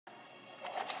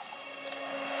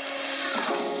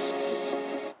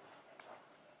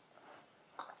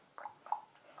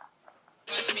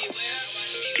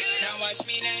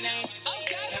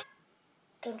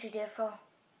Don't you dare fall.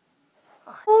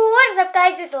 What is up,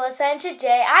 guys? It's Alyssa, and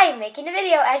today I am making a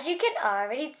video, as you can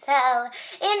already tell.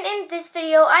 And in this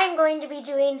video, I am going to be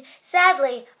doing,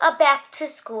 sadly, a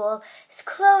back-to-school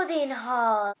clothing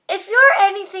haul. If you're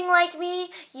anything like me,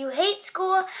 you hate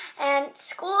school, and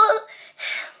school...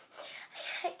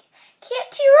 I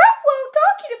can't tear up while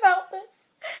talking about this.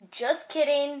 Just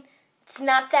kidding. It's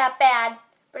not that bad.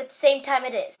 But at the same time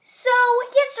it is. So,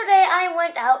 yesterday I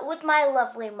went out with my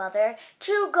lovely mother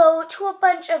to go to a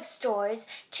bunch of stores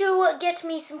to get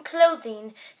me some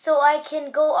clothing so I can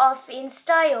go off in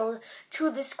style to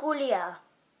the schoolia.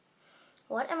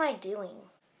 What am I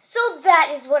doing? So that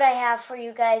is what I have for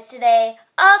you guys today,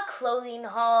 a clothing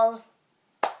haul.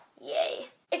 Yay.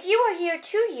 If you were here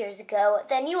 2 years ago,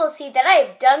 then you will see that I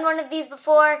have done one of these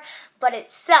before, but it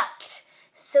sucked.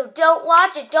 So don't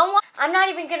watch it. I'm not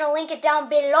even going to link it down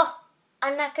below.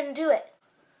 I'm not going to do it.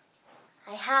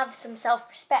 I have some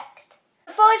self-respect.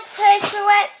 The first place we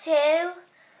went to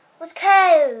was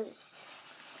Kohl's.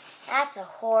 That's a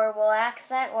horrible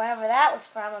accent, wherever that was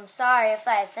from. I'm sorry if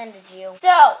I offended you.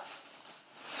 So,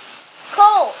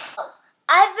 Kohl's.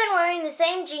 I've been wearing the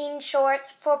same jean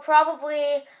shorts for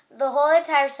probably the whole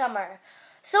entire summer.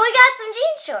 So we got some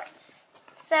jean shorts.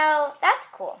 So that's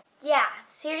cool. Yeah,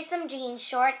 so here's some jean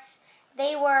shorts.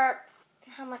 They were,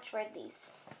 how much were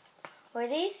these? Were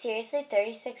these seriously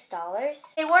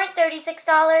 $36? They weren't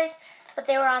 $36, but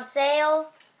they were on sale.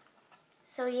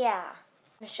 So yeah,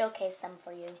 I'm going to showcase them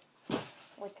for you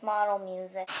with model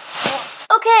music.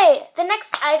 Okay, the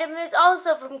next item is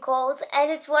also from Kohl's,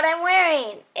 and it's what I'm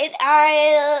wearing.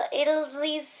 I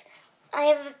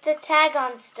have the tag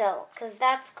on still, because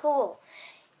that's cool.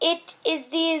 It is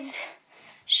these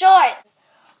shorts.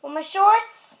 Well, my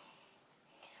shorts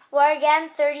were again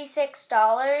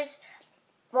 $36,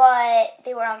 but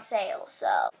they were on sale,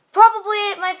 so.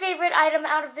 Probably my favorite item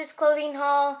out of this clothing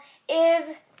haul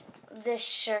is this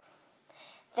shirt.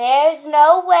 There's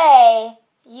no way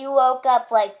you woke up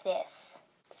like this.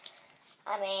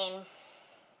 I mean,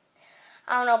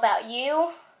 I don't know about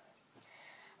you,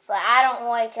 but I don't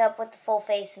wake up with the full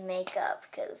face of makeup,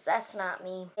 because that's not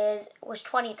me. It was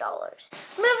 $20.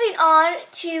 Moving on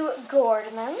to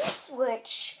Gordmans,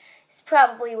 which is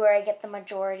probably where I get the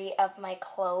majority of my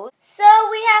clothes. So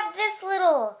we have this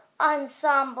little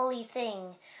ensemble-y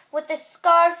thing with a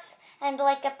scarf and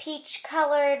like a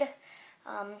peach-colored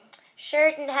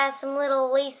shirt, and it has some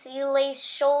little lacy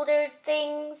lace-shouldered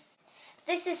things.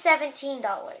 This is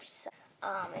 $17.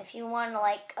 If you want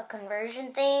like a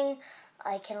conversion thing,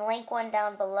 I can link one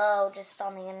down below just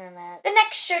on the internet. The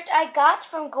next shirt I got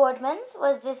from Gordmans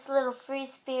was this little Free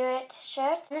Spirit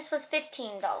shirt. And this was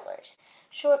 $15.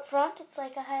 Short front, it's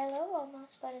like a high-low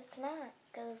almost, but it's not,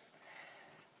 because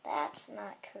that's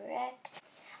not correct.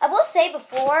 I will say,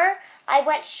 before I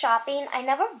went shopping, I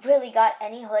never really got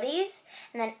any hoodies.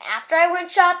 And then after I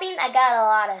went shopping, I got a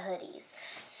lot of hoodies.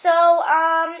 So,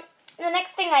 the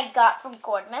next thing I got from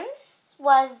Gordmans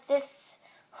was this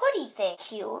hoodie thing.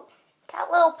 Cute. Got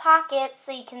little pockets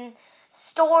so you can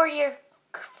store your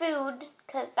food,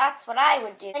 because that's what I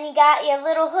would do. And you got your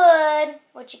little hood,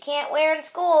 which you can't wear in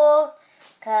school,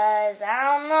 because,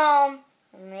 I don't know,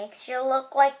 it makes you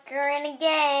look like you're in a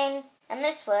gang. And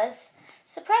this was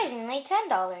surprisingly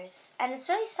 $10, and it's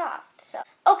really soft. So,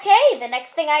 okay, the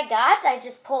next thing I got, I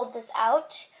just pulled this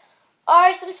out,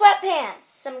 are some sweatpants.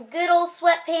 Some good old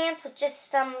sweatpants with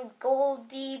just some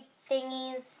goldy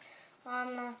thingies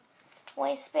on the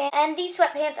waistband. And these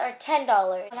sweatpants are $10.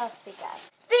 What else we got?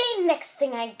 The next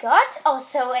thing I got,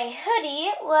 also a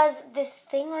hoodie, was this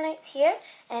thing right here.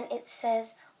 And it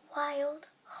says, Wild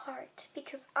Heart,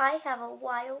 because I have a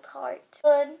wild heart.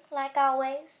 Good, like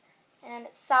always. And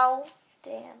it's soft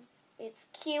and it's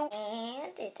cute.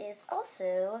 And it is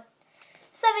also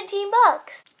 $17.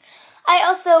 I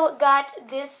also got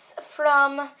this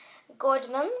from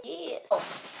Gordmans.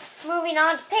 Yes. Moving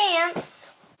on to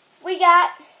pants, we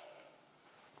got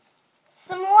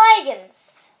some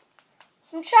leggings,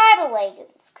 some tribal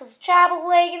leggings, because tribal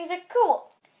leggings are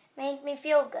cool, make me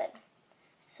feel good.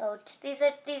 So these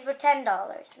were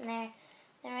 $10, and they're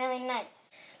really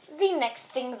nice. The next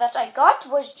thing that I got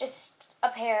was just a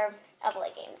pair of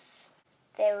leggings.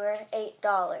 They were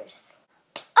 $8.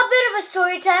 A bit of a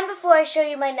story time before I show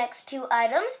you my next two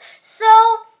items. So,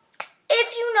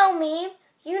 if you know me,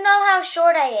 you know how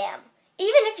short I am.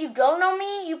 Even if you don't know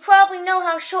me, you probably know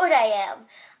how short I am.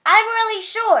 I'm really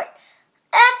short.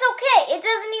 That's okay. It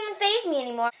doesn't even faze me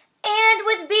anymore. And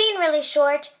with being really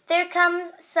short, there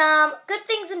comes some good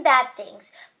things and bad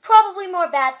things. Probably more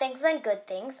bad things than good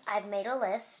things. I've made a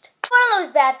list. One of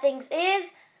those bad things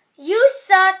is you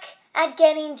suck at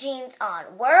getting jeans on.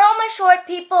 Where are all my short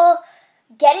people?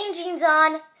 Getting jeans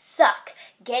on, suck.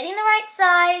 Getting the right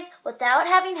size without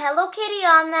having Hello Kitty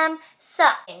on them,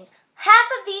 suck.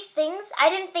 Half of these things I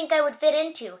didn't think I would fit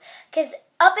into, because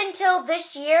up until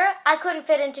this year, I couldn't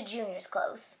fit into junior's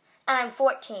clothes, and I'm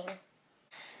 14.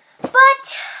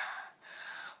 But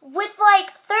with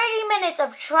like 30 minutes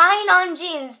of trying on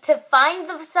jeans to find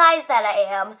the size that I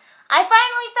am, I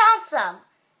finally found some.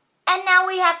 And now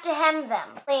we have to hem them.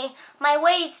 My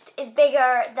waist is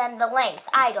bigger than the length.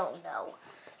 I don't know.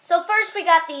 So first we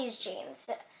got these jeans.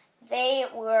 They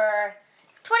were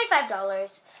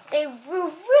 $25. They were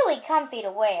really comfy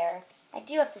to wear. I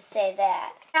do have to say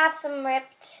that. I have some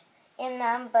ripped in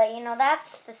them, but you know,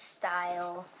 that's the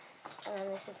style. And then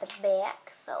this is the back,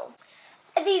 so.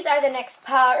 These are the next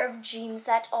pair of jeans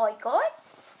that I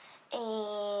got.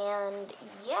 And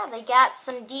yeah, they got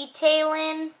some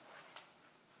detailing.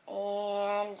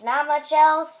 And not much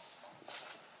else.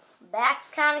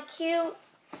 Back's kind of cute.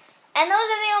 And those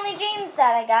are the only jeans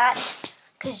that I got.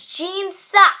 Because jeans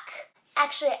suck.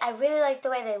 Actually, I really like the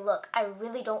way they look. I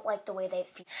really don't like the way they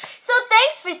feel. So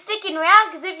thanks for sticking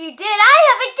around, because if you did, I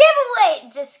have a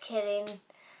giveaway. Just kidding.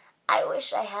 I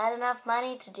wish I had enough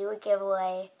money to do a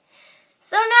giveaway.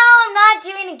 So no, I'm not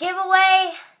doing a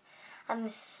giveaway. I'm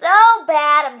so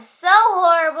bad. I'm so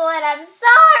horrible, and I'm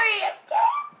sorry. Okay,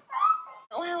 I'm sorry.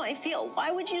 Know how I feel.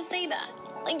 Why would you say that?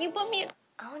 Like, you put me.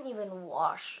 I don't even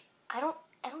wash. I don't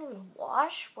even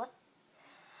wash. What?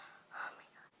 Oh my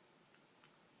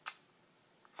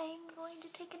god. I'm going to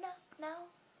take a nap now.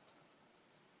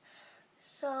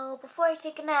 So before I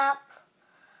take a nap,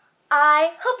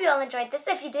 I hope you all enjoyed this.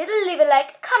 If you did, leave a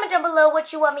like, comment down below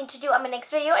what you want me to do on my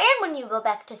next video, and when you go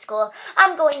back to school.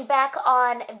 I'm going back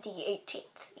on the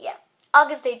 18th. Yeah,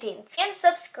 August 18th. And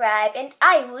subscribe, and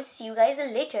I will see you guys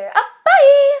later.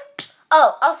 Bye!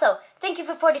 Oh, also, thank you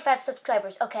for 45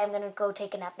 subscribers. Okay, I'm gonna go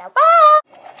take a nap now.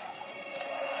 Bye!